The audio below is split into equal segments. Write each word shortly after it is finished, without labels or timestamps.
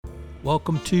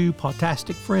Welcome to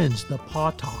Pawtastic Friends, the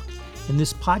Paw Talk. In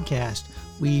this podcast,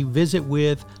 we visit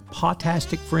with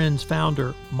Pawtastic Friends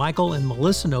founder Michael and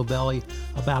Melissa Novelli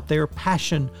about their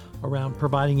passion around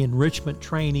providing enrichment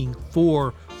training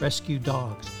for rescue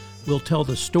dogs. We'll tell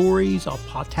the stories of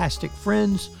Pawtastic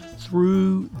Friends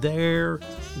through their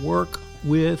work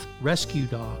with rescue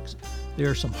dogs. There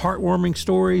are some heartwarming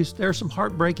stories, there are some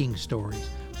heartbreaking stories,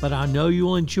 but I know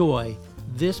you'll enjoy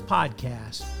this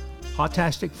podcast,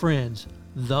 Pawtastic Friends,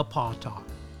 the Paw Talk.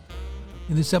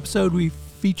 In this episode, we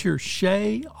feature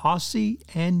Shea, Osso,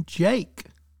 and Jake.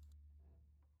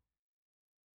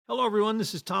 Hello, everyone.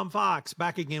 This is Tom Fox,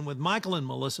 back again with Michael and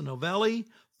Melissa Novelli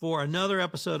for another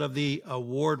episode of the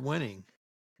award-winning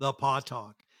The Paw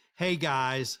Talk. Hey,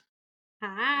 guys.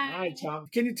 Hi, Tom.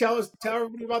 Can you tell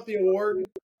everybody about the award?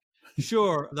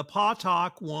 Sure. The Paw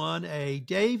Talk won a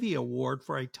Davy Award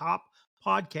for a top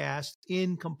podcast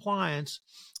in compliance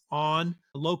on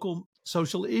local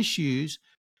social issues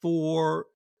for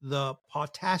the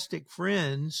Pawtastic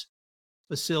Friends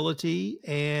facility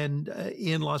and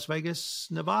in Las Vegas,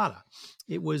 Nevada.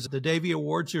 It was the Davy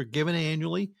Awards are given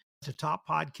annually to top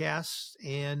podcasts,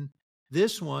 and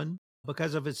this one,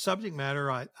 because of its subject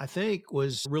matter, I think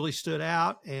was really stood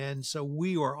out, and so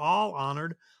we were all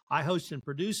honored. I host and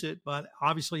produce it, but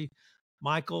obviously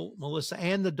Michael, Melissa,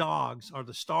 and the dogs are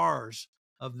the stars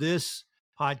of this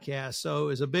podcast. So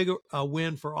it's a big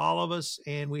win for all of us,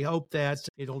 and we hope that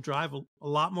it'll drive a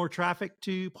lot more traffic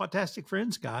to Pawtastic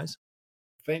Friends, guys.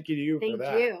 Thank you for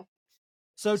that. Thank you.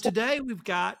 So today we've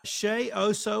got Shea,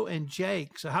 Osso, and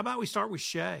Jake. So how about we start with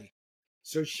Shea?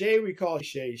 So Shea, we call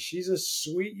Shea. She's a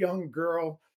sweet young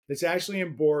girl that's actually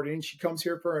in boarding. She comes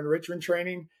here for enrichment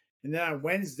training, and then on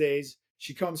Wednesdays,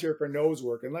 she comes here for nose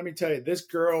work. And let me tell you, this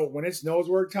girl, when it's nose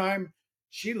work time,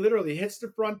 she literally hits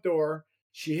the front door,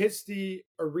 she hits the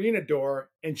arena door,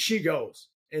 and she goes.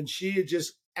 And she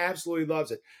just absolutely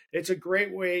loves it. It's a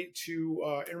great way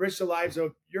to enrich the lives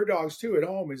of your dogs, too, at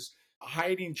home, is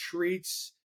hiding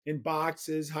treats in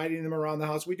boxes, hiding them around the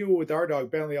house. We do it with our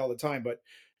dog, Bentley, all the time. But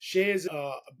Shea is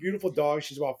a beautiful dog.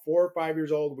 She's about 4 or 5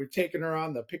 years old. We've taken her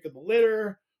on the pick of the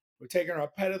litter. We're taking her a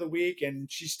pet of the week,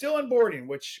 and she's still in boarding,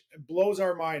 which blows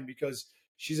our mind because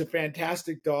she's a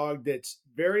fantastic dog that's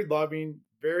very loving,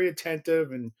 very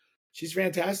attentive, and she's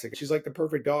fantastic. She's like the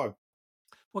perfect dog.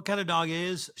 What kind of dog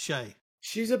is Shea?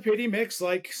 She's a pitty mix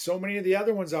like so many of the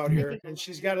other ones out here. And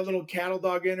she's got a little cattle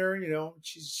dog in her, you know.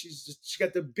 She's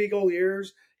got the big old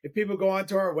ears. If people go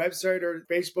onto our website or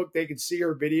Facebook, they can see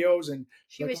her videos. And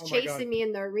she was chasing me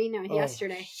in the arena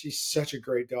yesterday. She's such a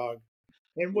great dog.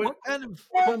 And what kind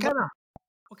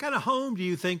of home do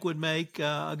you think would make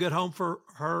a good home for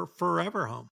her forever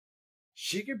home?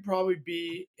 She could probably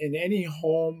be in any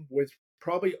home with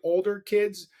probably older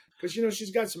kids because, you know,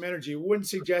 she's got some energy. Wouldn't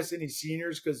suggest any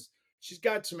seniors because she's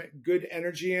got some good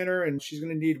energy in her and she's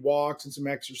going to need walks and some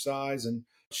exercise, and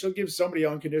she'll give somebody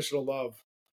unconditional love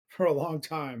for a long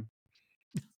time.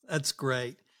 That's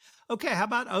great. Okay, how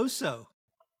about Osso?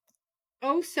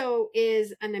 Osso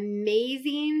is an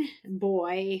amazing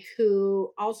boy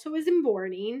who also is in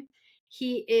boarding.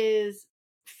 He is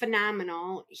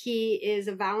phenomenal. He is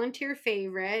a volunteer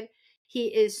favorite. He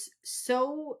is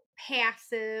so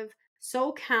passive,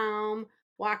 so calm,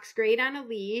 walks great on a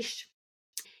leash.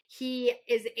 He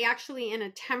is actually in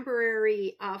a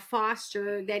temporary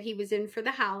foster that he was in for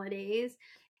the holidays.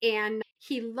 And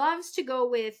he loves to go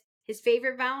with his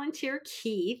favorite volunteer,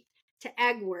 Keith, to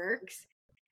Egg Works.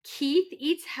 Keith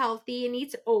eats healthy and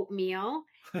eats oatmeal.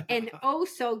 And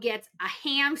Osso gets a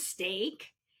ham steak.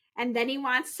 And then he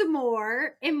wants some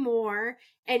more and more.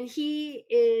 And he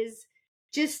is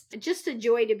just a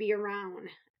joy to be around.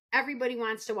 Everybody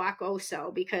wants to walk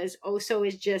Osso because Osso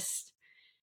is just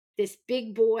this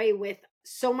big boy with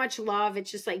so much love. It's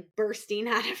just like bursting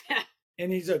out of him.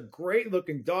 And he's a great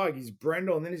looking dog. He's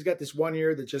brindle. And then he's got this one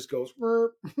ear that just goes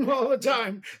all the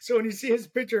time. So when you see his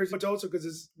pictures, it's also because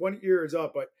his one ear is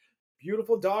up. But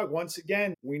beautiful dog. Once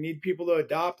again, we need people to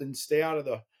adopt and stay out of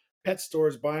the pet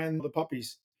stores buying the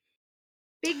puppies.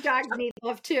 Big dogs need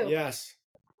love too. Yes.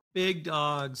 Big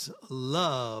dogs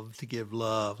love to give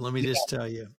love. Let me just tell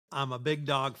you, I'm a big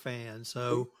dog fan.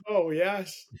 So, oh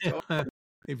yes.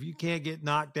 If you can't get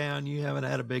knocked down, you haven't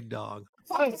had a big dog.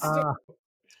 But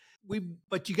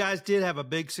you guys did have a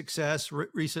big success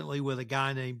recently with a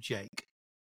guy named Jake.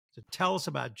 So tell us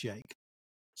about Jake.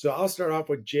 So I'll start off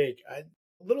with Jake. A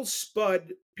little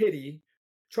spud pitty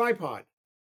tripod.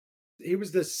 He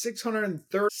was the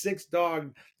 636th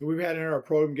dog that we've had in our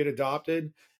program get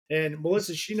adopted. And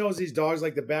Melissa, she knows these dogs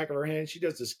like the back of her hand. She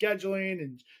does the scheduling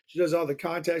and she does all the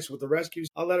contacts with the rescues.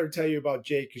 I'll let her tell you about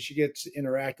Jake because she gets to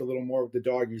interact a little more with the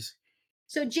doggies.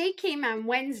 So Jake came on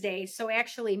Wednesday. So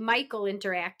actually, Michael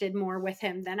interacted more with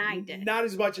him than I did. Not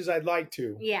as much as I'd like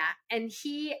to. Yeah. And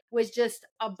he was just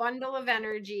a bundle of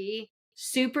energy,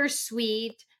 super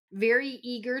sweet, very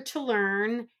eager to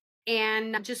learn,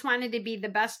 and just wanted to be the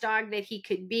best dog that he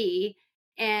could be.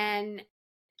 And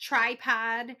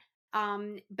tripod,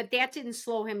 but that didn't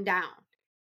slow him down.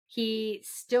 He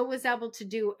still was able to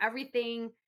do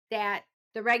everything that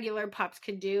the regular pups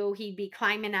could do. He'd be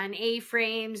climbing on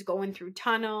A-frames, going through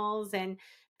tunnels, and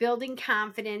building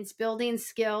confidence, building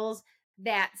skills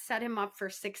that set him up for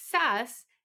success.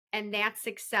 And that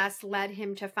success led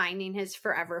him to finding his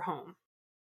forever home.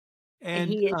 And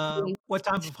he is what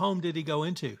type of home did he go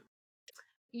into?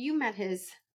 You met his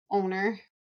owner.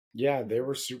 Yeah, they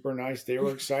were super nice. They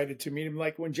were excited to meet him.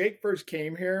 Like when Jake first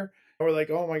came here, they were like,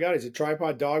 "Oh my God, he's a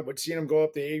tripod dog." But seeing him go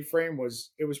up the A-frame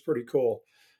was pretty cool.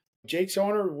 Jake's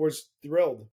owner was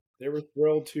thrilled. They were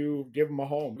thrilled to give him a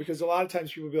home because a lot of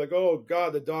times people be like, "Oh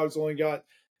God, the dog's only got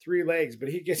 3 legs," but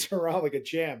he gets around like a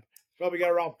champ. Probably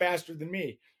got around faster than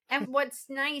me. And what's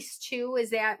nice too is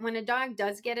that when a dog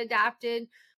does get adopted,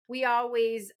 we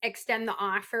always extend the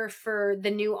offer for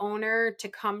the new owner to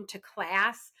come to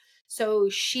class. So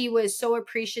she was so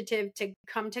appreciative to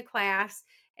come to class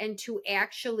and to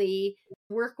actually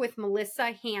work with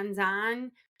Melissa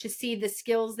hands-on to see the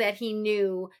skills that he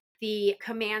knew, the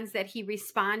commands that he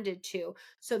responded to.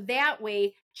 So that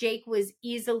way, Jake was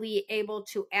easily able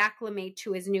to acclimate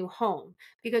to his new home.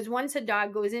 Because once a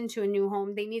dog goes into a new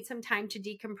home, they need some time to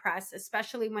decompress,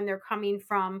 especially when they're coming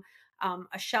from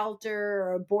a shelter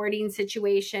or a boarding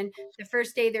situation. The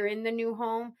first day they're in the new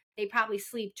home, they probably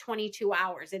sleep 22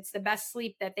 hours. It's the best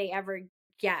sleep that they ever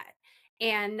get.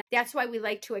 And that's why we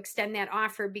like to extend that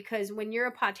offer, because when you're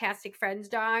a Podtastic Friends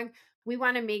dog, we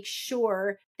want to make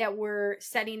sure that we're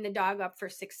setting the dog up for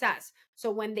success.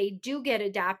 So when they do get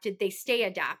adopted, they stay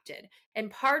adopted. And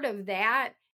part of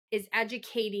that is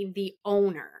educating the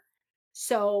owner.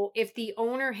 So if the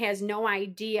owner has no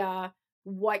idea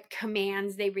what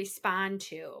commands they respond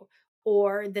to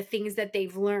or the things that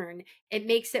they've learned, it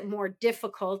makes it more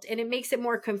difficult and it makes it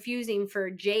more confusing for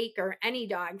Jake or any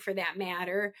dog for that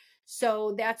matter.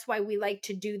 So that's why we like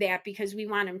to do that, because we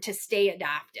want them to stay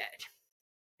adopted.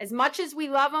 As much as we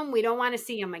love them, we don't want to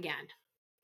see them again.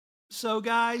 So,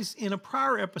 guys, in a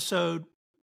prior episode,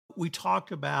 we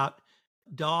talked about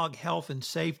dog health and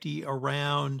safety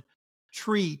around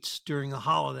treats during the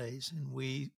holidays. And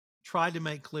we tried to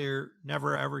make clear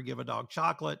never ever give a dog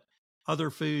chocolate,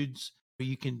 other foods.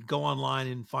 You can go online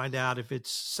and find out if it's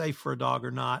safe for a dog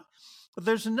or not. But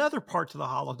there's another part to the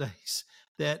holidays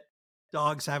that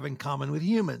dogs have in common with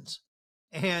humans.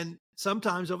 And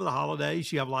sometimes over the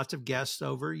holidays, you have lots of guests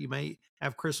over. You may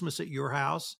have Christmas at your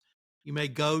house. You may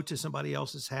go to somebody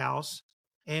else's house.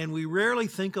 And we rarely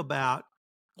think about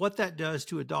what that does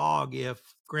to a dog if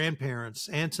grandparents,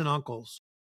 aunts and uncles,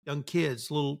 young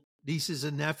kids, little nieces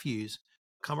and nephews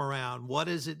come around. What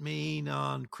does it mean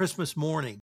on Christmas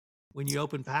morning when you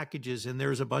open packages and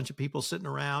there's a bunch of people sitting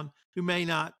around who may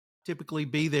not typically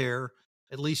be there,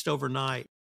 at least overnight?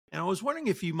 And I was wondering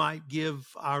if you might give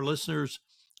our listeners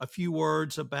a few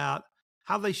words about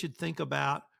how they should think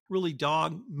about really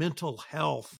dog mental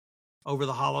health over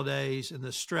the holidays and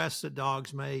the stress that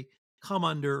dogs may come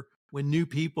under when new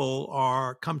people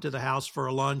are come to the house for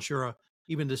a lunch or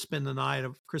even to spend the night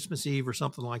of Christmas Eve or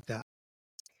something like that.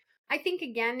 I think,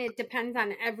 again, it depends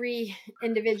on every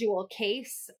individual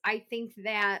case. I think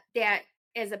that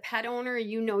as a pet owner,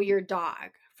 you know your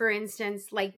dog. For instance,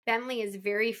 like Bentley is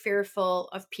very fearful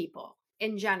of people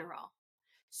in general.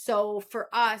 So for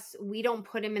us, we don't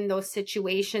put him in those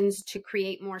situations to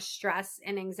create more stress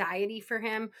and anxiety for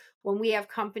him. When we have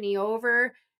company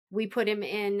over, we put him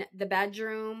in the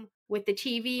bedroom with the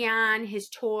TV on, his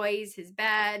toys, his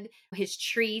bed, his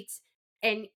treats,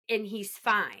 and he's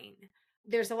fine.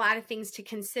 There's a lot of things to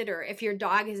consider. If your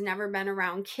dog has never been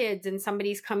around kids and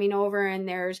somebody's coming over and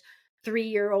there's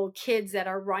 3-year-old kids that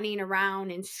are running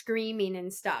around and screaming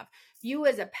and stuff, you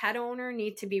as a pet owner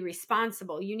need to be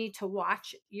responsible. You need to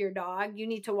watch your dog. You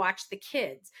need to watch the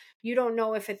kids. You don't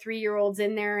know if a 3-year-old's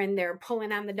in there and they're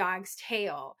pulling on the dog's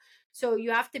tail. So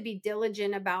you have to be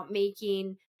diligent about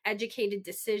making educated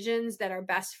decisions that are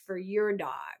best for your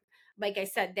dog. Like I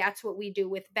said, that's what we do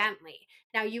with Bentley.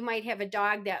 Now, you might have a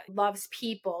dog that loves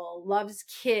people, loves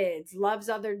kids, loves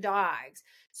other dogs.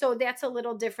 So that's a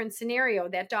little different scenario.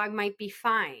 That dog might be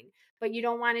fine, but you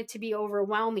don't want it to be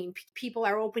overwhelming. People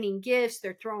are opening gifts,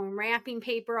 they're throwing wrapping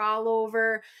paper all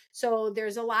over. So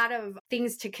there's a lot of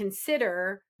things to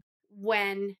consider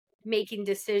when making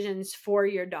decisions for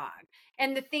your dog.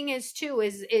 And the thing is too,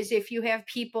 is if you have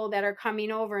people that are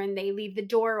coming over and they leave the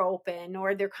door open,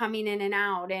 or they're coming in and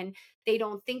out and they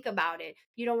don't think about it,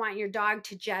 you don't want your dog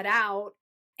to jet out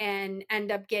and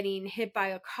end up getting hit by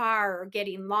a car or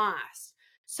getting lost.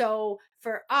 So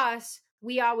for us,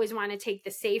 we always want to take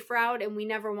the safe route, and we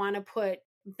never want to put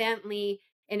Bentley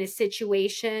in a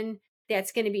situation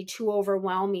that's going to be too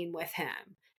overwhelming with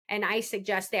him. And I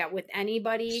suggest that with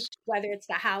anybody, whether it's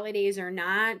the holidays or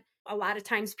not. A lot of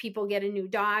times people get a new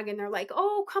dog and they're like,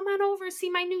 oh, come on over,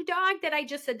 see my new dog that I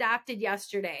just adopted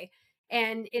yesterday.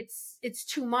 And it's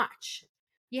too much.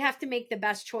 You have to make the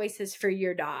best choices for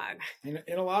your dog. And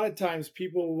a lot of times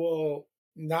people will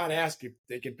not ask if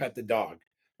they can pet the dog.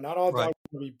 Not all Right. dogs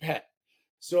can be pet.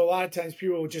 So a lot of times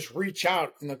people will just reach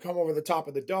out and they'll come over the top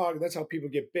of the dog. That's how people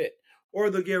get bit. Or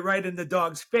they'll get right in the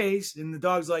dog's face and the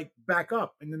dog's like, back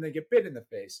up, and then they get bit in the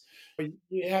face. But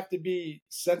you have to be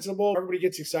sensible. Everybody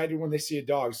gets excited when they see a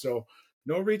dog. So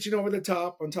no reaching over the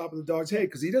top on top of the dog's head,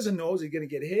 because he doesn't know is he going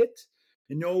to get hit,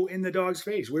 and no in the dog's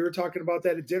face. We were talking about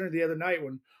that at dinner the other night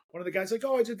when one of the guys like,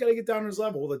 oh, I just got to get down to his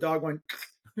level. Well, the dog went.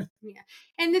 Yeah.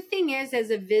 And the thing is, as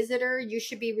a visitor, you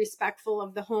should be respectful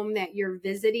of the home that you're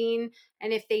visiting.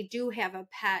 And if they do have a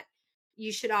pet,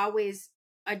 you should always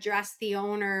address the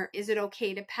owner. Is it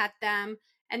okay to pet them?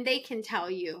 And they can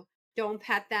tell you, don't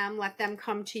pet them, let them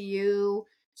come to you.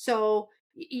 So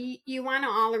you want to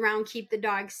all around keep the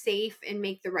dog safe and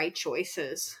make the right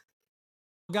choices.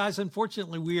 Guys,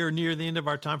 unfortunately, we are near the end of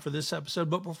our time for this episode.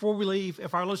 But before we leave,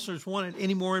 if our listeners wanted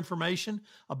any more information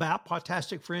about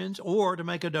Podtastic Friends or to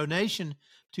make a donation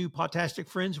to Podtastic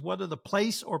Friends, what are the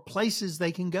place or places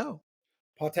they can go?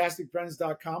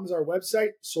 Podtasticfriends.com is our website.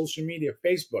 Social media,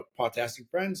 Facebook, Podtastic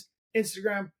Friends,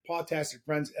 Instagram, Podtastic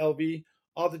Friends LV.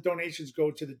 All the donations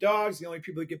go to the dogs. The only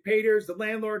people that get paid here is the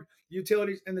landlord, the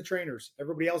utilities, and the trainers.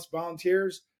 Everybody else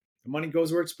volunteers. The money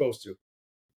goes where it's supposed to.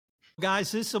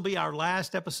 Guys, this will be our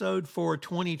last episode for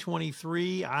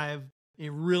 2023. I've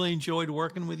really enjoyed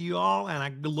working with you all, and I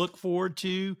look forward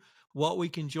to what we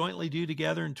can jointly do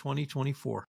together in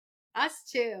 2024. Us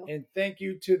too. And thank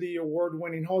you to the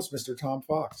award-winning host, Mr. Tom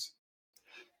Fox.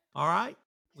 All right,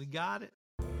 we got it.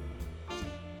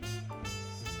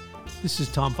 This is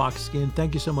Tom Fox again.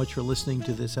 Thank you so much for listening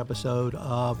to this episode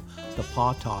of the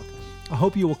Paw Talk. I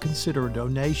hope you will consider a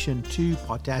donation to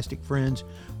Podtastic Friends.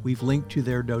 We've linked to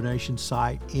their donation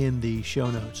site in the show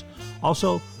notes.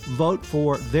 Also, vote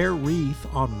for their wreath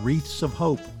on Wreaths of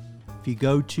Hope. If you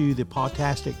go to the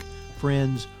Podtastic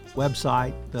Friends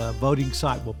website, the voting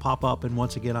site will pop up, and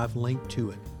once again, I've linked to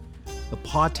it. The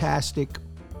Podtastic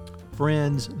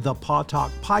Friends, the Paw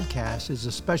Talk podcast is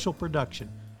a special production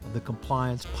of the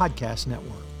Compliance Podcast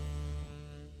Network.